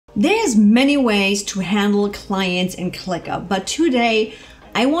There's many ways to handle clients in ClickUp, but today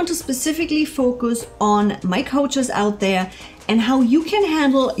I want to specifically focus on my coaches out there and how you can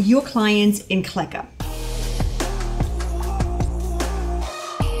handle your clients in ClickUp.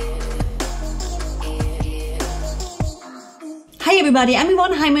 Hi everybody, I'm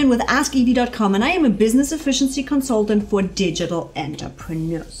Yvonne Heimann with AskEv.com and I am a business efficiency consultant for digital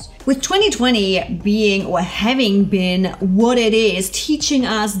entrepreneurs. With 2020 being or having been what it is, teaching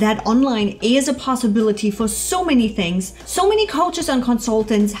us that online is a possibility for so many things, so many coaches and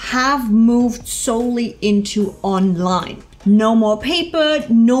consultants have moved solely into online. No more paper,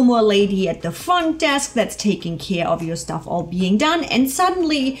 no more lady at the front desk that's taking care of your stuff all being done. And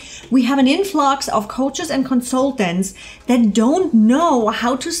suddenly we have an influx of coaches and consultants that don't know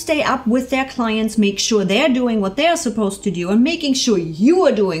how to stay up with their clients, make sure they're doing what they're supposed to do and making sure you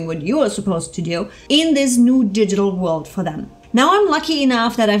are doing what you are supposed to do in this new digital world for them. Now, I'm lucky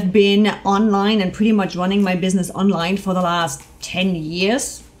enough that I've been online and pretty much running my business online for the last 10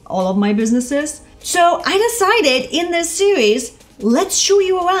 years, all of my businesses. So I decided in this series, let's show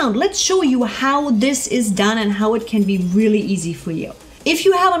you around. Let's show you how this is done and how it can be really easy for you. If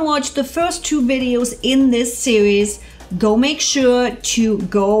you haven't watched the first two videos in this series, go make sure to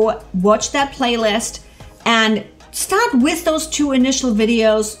go watch that playlist and start with those two initial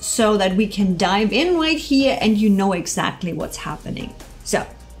videos so that we can dive in right here and you know exactly what's happening. So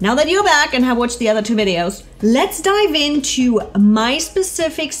now that you're back and have watched the other two videos, let's dive into my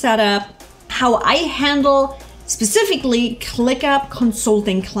specific setup, how I handle specifically ClickUp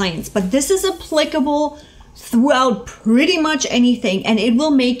consulting clients. But this is applicable throughout pretty much anything, and it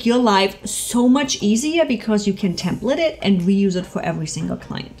will make your life so much easier because you can template it and reuse it for every single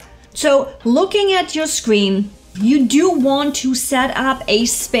client. So looking at your screen, you do want to set up a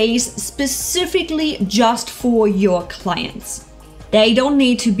space specifically just for your clients. They don't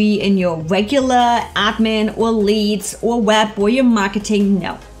need to be in your regular admin or leads or web or your marketing,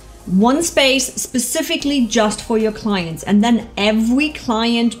 no. One space specifically just for your clients, and then every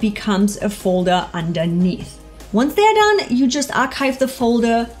client becomes a folder underneath. Once they're done, you just archive the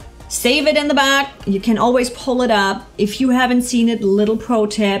folder, save it in the back. You can always pull it up. If you haven't seen it, little pro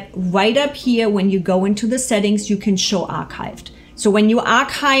tip, right up here when you go into the settings, you can show archived. So when you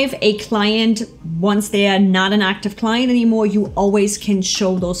archive a client, once they are not an active client anymore, you always can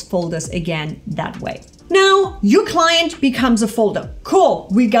show those folders again that way. Now, your client becomes a folder. Cool,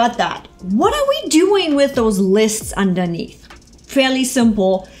 we got that. What are we doing with those lists underneath? Fairly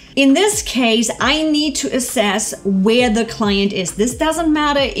simple. In this case, I need to assess where the client is. This doesn't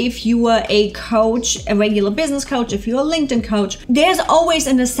matter if you are a coach, a regular business coach, if you're a LinkedIn coach, there's always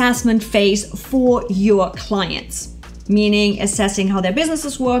an assessment phase for your clients. Meaning assessing how their business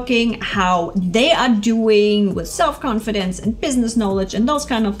is working, how they are doing with self-confidence and business knowledge and those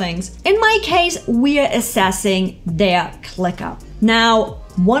kind of things. In my case, we are assessing their ClickUp. Now,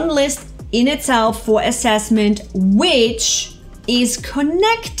 one list in itself for assessment, which is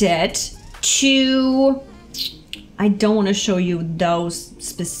connected to, I don't want to show you those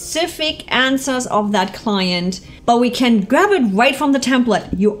specific answers of that client, but we can grab it right from the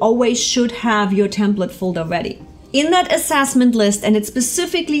template. You always should have your template folder ready. In that assessment list, and it's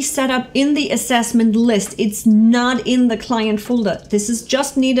specifically set up in the assessment list, it's not in the client folder. This is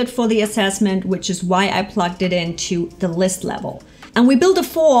just needed for the assessment, which is why I plugged it into the list level. And we built a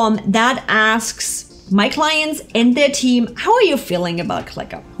form that asks my clients and their team, how are you feeling about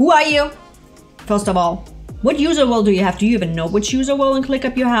ClickUp? Who are you? First of all, what user role do you have? Do you even know which user role in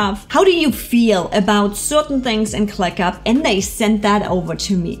ClickUp you have? How do you feel about certain things in ClickUp? And they sent that over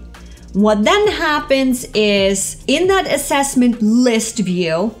to me. What then happens is in that assessment list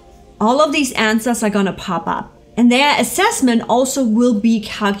view, all of these answers are going to pop up and their assessment also will be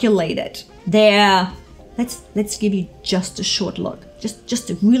calculated. Let's give you just a short look, just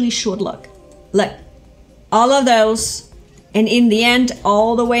a really short look. Look, all of those, and in the end,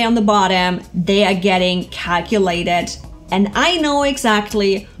 all the way on the bottom, they are getting calculated. And I know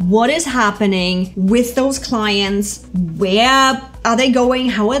exactly what is happening with those clients. Where are they going?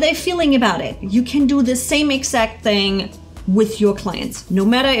 How are they feeling about it? You can do the same exact thing with your clients, no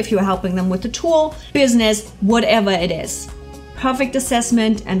matter if you're helping them with the tool, business, whatever it is. Perfect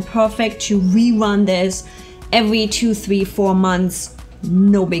assessment and perfect to rerun this every 2, 3, 4 months.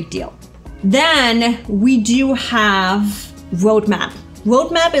 No big deal. Then we do have roadmap.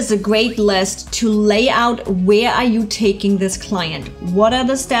 Roadmap is a great list to lay out where are you taking this client? What are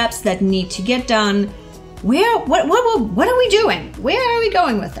the steps that need to get done? What are we doing? Where are we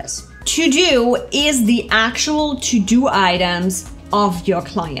going with this? To do is the actual to-do items of your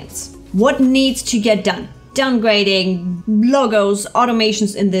clients. What needs to get done? downgrading, logos,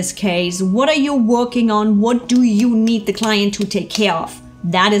 automations in this case. What are you working on? What do you need the client to take care of?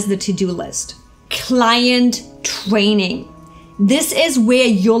 That is the to-do list. Client training. This is where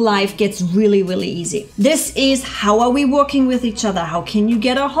your life gets really, really easy. This is how are we working with each other? How can you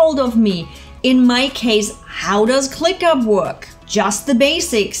get a hold of me? In my case, how does ClickUp work? Just the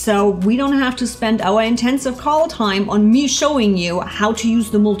basics, so we don't have to spend our intensive call time on me showing you how to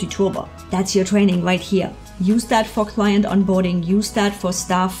use the multi-toolbar. That's your training right here. Use that for client onboarding. Use that for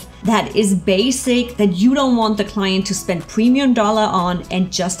stuff that is basic that you don't want the client to spend premium dollar on,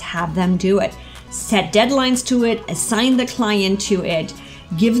 and just have them do it. Set deadlines to it, assign the client to it,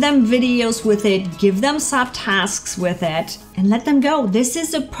 give them videos with it, give them subtasks with it, and let them go. This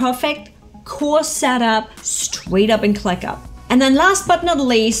is a perfect core setup straight up in ClickUp. And then last but not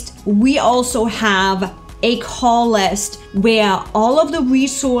least, we also have a call list where all of the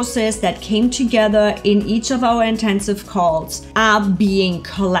resources that came together in each of our intensive calls are being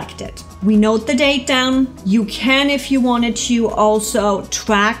collected. We note the date down. You can, if you wanted to, also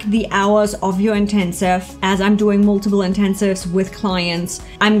track the hours of your intensive. As I'm doing multiple intensives with clients,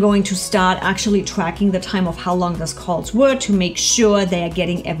 I'm going to start actually tracking the time of how long those calls were to make sure they are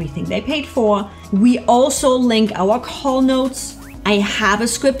getting everything they paid for. We also link our call notes. I have a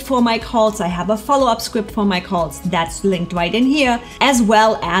script for my calls. I have a follow-up script for my calls. That's linked right in here, as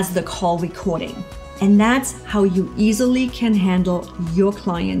well as the call recording. And that's how you easily can handle your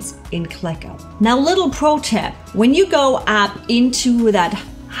clients in ClickUp. Now, little pro tip, when you go up into that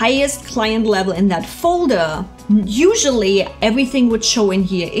highest client level in that folder, usually everything would show in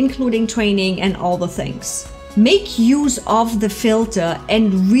here, including training and all the things. Make use of the filter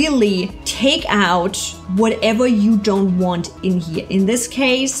and really take out whatever you don't want in here. In this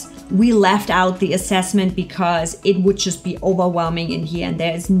case, we left out the assessment because it would just be overwhelming in here, and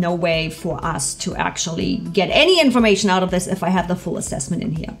there is no way for us to actually get any information out of this if I have the full assessment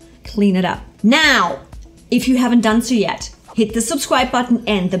in here. Clean it up. Now, if you haven't done so yet, hit the subscribe button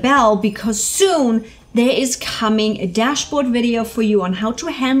and the bell, because soon there is coming a dashboard video for you on how to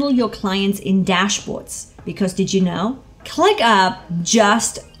handle your clients in dashboards. Because did you know? ClickUp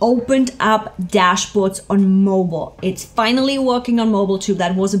just opened up dashboards on mobile. It's finally working on mobile too.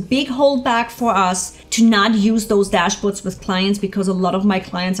 That was a big holdback for us to not use those dashboards with clients, because a lot of my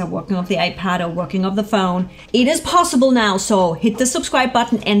clients are working off the iPad or working off the phone. It is possible now, so hit the subscribe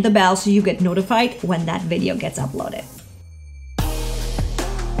button and the bell so you get notified when that video gets uploaded.